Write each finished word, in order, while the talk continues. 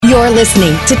You're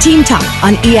listening to Team Talk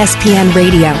on ESPN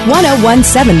Radio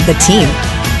 1017 The Team.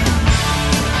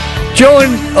 Joe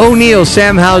and O'Neill,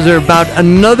 Sam Hauser, about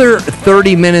another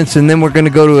 30 minutes, and then we're going to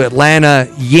go to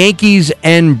Atlanta. Yankees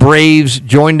and Braves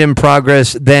joined in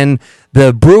progress. Then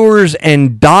the Brewers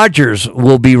and Dodgers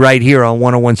will be right here on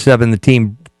 1017 The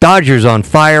Team. Dodgers on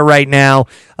fire right now.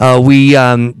 We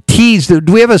teased.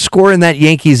 Do we have a score in that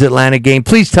Yankees-Atlanta game?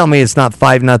 Please tell me it's not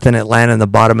 5-0 Atlanta in the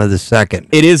bottom of the second.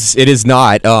 It is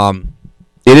not.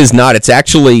 It is not. It's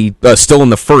actually still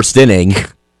in the first inning.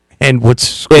 And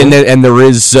what's and there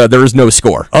is no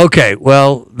score. Okay,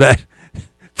 well, that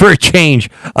for a change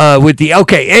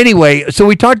anyway, so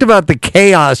we talked about the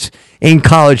chaos in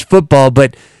college football,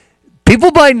 but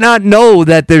people might not know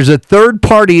that there's a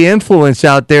third-party influence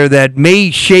out there that may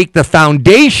shake the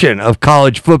foundation of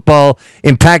college football,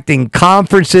 impacting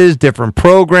conferences, different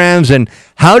programs, and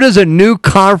how does a new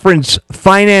conference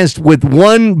financed with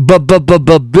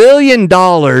 $1 billion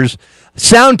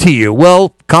sound to you?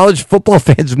 Well, college football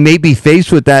fans may be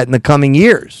faced with that in the coming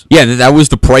years. Yeah, that was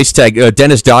the price tag.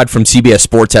 Dennis Dodd from CBS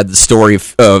Sports had the story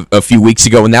a few weeks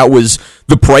ago, and that was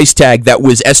the price tag that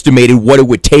was estimated what it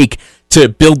would take to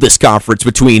build this conference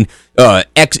between I'm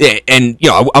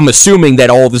assuming that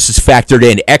all this is factored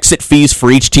in. Exit fees for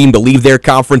each team to leave their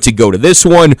conference and go to this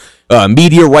one,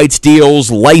 media rights deals,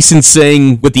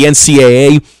 licensing with the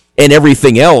NCAA, and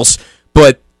everything else.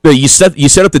 But you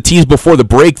set up the tease before the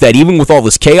break that even with all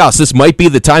this chaos, this might be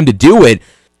the time to do it,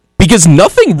 because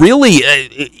nothing really.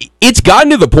 It's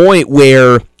gotten to the point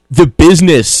where the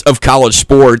business of college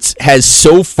sports has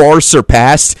so far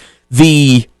surpassed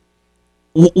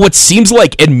what seems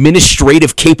like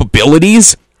administrative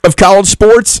capabilities of college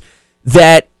sports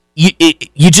that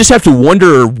you just have to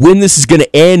wonder when this is going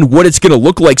to end, what it's going to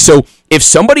look like. So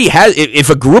if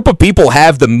a group of people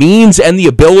have the means and the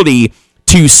ability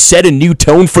to set a new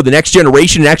tone for the next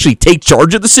generation and actually take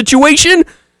charge of the situation,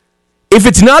 if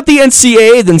it's not the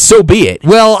NCAA, then so be it.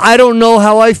 Well, I don't know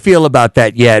how I feel about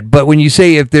that yet, but when you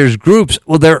say if there's groups,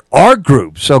 well, there are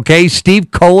groups, okay? Steve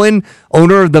Cohen,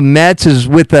 owner of the Mets, is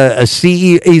with a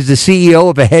CEO. He's the CEO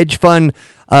of a hedge fund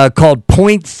called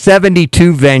Point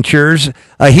 72 Ventures.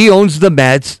 He owns the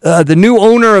Mets. The new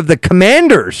owner of the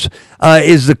Commanders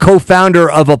is the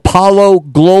co-founder of Apollo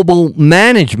Global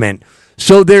Management.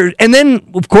 So and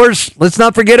then, of course, let's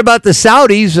not forget about the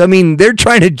Saudis. I mean, they're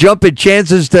trying to jump at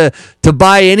chances to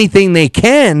buy anything they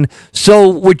can. So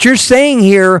what you're saying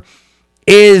here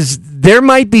is there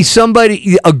might be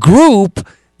a group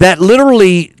that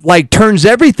literally turns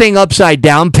everything upside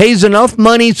down, pays enough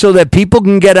money so that people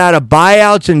can get out of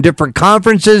buyouts in different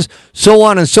conferences, so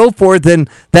on and so forth. And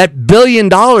that $1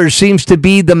 billion seems to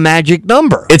be the magic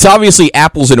number. It's obviously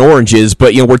apples and oranges,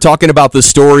 but we're talking about the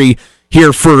story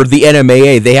here for the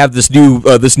NMAA. They have this new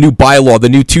bylaw, the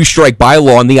new 2-strike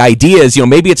bylaw, and the idea is,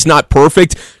 maybe it's not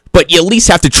perfect, but you at least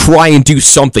have to try and do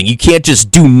something. You can't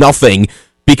just do nothing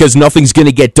because nothing's going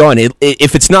to get done.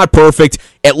 If it's not perfect,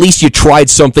 at least you tried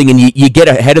something and you get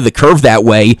ahead of the curve that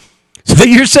way. So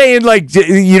you're saying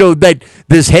that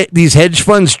these hedge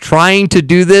funds trying to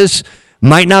do this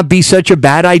might not be such a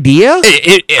bad idea?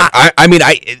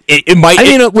 It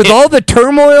might. With all the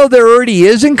turmoil there already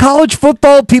is in college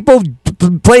football, people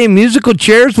playing musical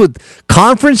chairs with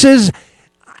conferences,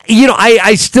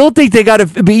 I still think they got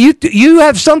to. You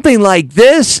have something like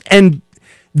this, and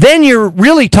then you're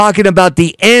really talking about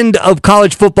the end of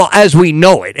college football as we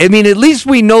know it. I mean, at least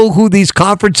we know who these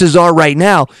conferences are right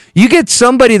now. You get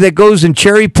somebody that goes and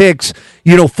cherry picks,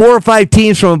 4 or 5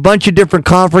 teams from a bunch of different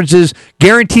conferences,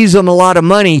 guarantees them a lot of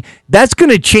money. That's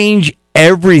going to change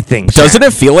everything. Doesn't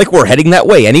it feel like we're heading that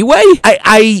way anyway?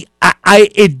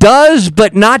 It does,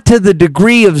 but not to the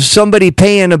degree of somebody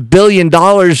paying $1 billion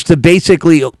to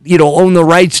basically, own the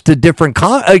rights to different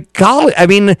colleges.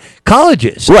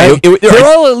 Right. They're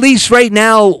all at least right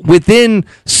now within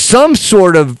some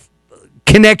sort of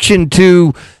connection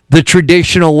to the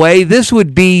traditional way. This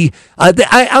would be.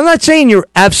 I'm not saying you're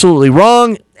absolutely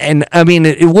wrong. And I mean,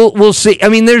 we'll see. I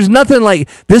mean, there's nothing like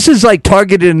this is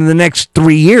targeted in the next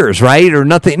 3 years, right? Or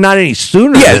nothing, not any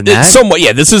sooner than that. Somewhat.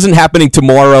 Yeah, this isn't happening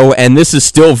tomorrow, and this is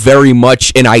still very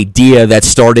much an idea that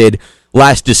started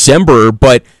last December.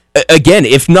 But again,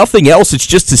 if nothing else, it's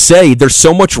just to say there's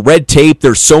so much red tape.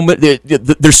 There's so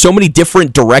many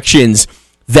different directions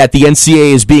that the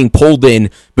NCAA is being pulled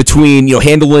in between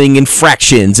handling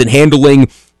infractions and handling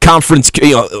conference,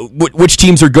 which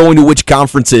teams are going to which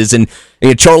conferences, and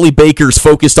Charlie Baker's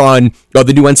focused on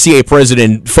the new NCAA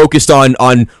president focused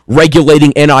on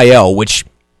regulating NIL, which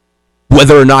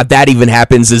whether or not that even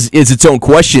happens is its own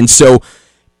question. So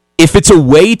if it's a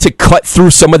way to cut through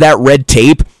some of that red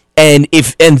tape, and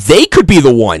they could be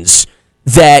the ones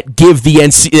that give the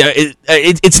NCAA.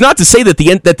 It's not to say that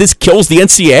that this kills the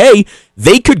NCAA.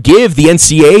 They could give the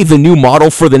NCAA the new model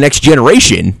for the next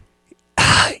generation.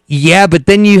 Yeah, but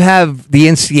then you have the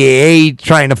NCAA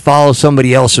trying to follow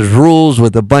somebody else's rules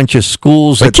with a bunch of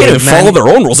schools. They can't even follow their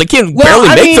own rules. They can't barely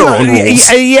make their own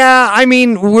rules. Yeah, I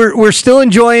mean, we're still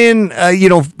enjoying,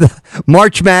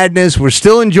 March Madness. We're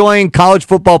still enjoying college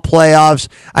football playoffs.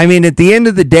 I mean, at the end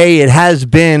of the day, it has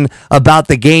been about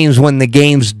the games when the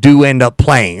games do end up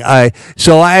playing.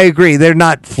 So I agree. They're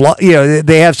not,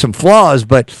 they have some flaws,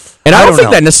 but. And I don't think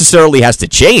that necessarily has to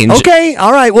change. Okay,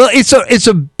 all right. Well, it's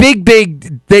a big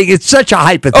thing. It's such a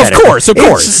hypothetical. Of course.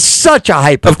 It's such a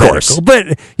hypothetical. Of course.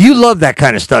 But you love that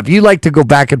kind of stuff. You like to go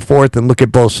back and forth and look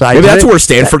at both sides. Maybe that's where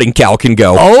Stanford and Cal can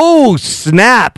go. Oh, snap.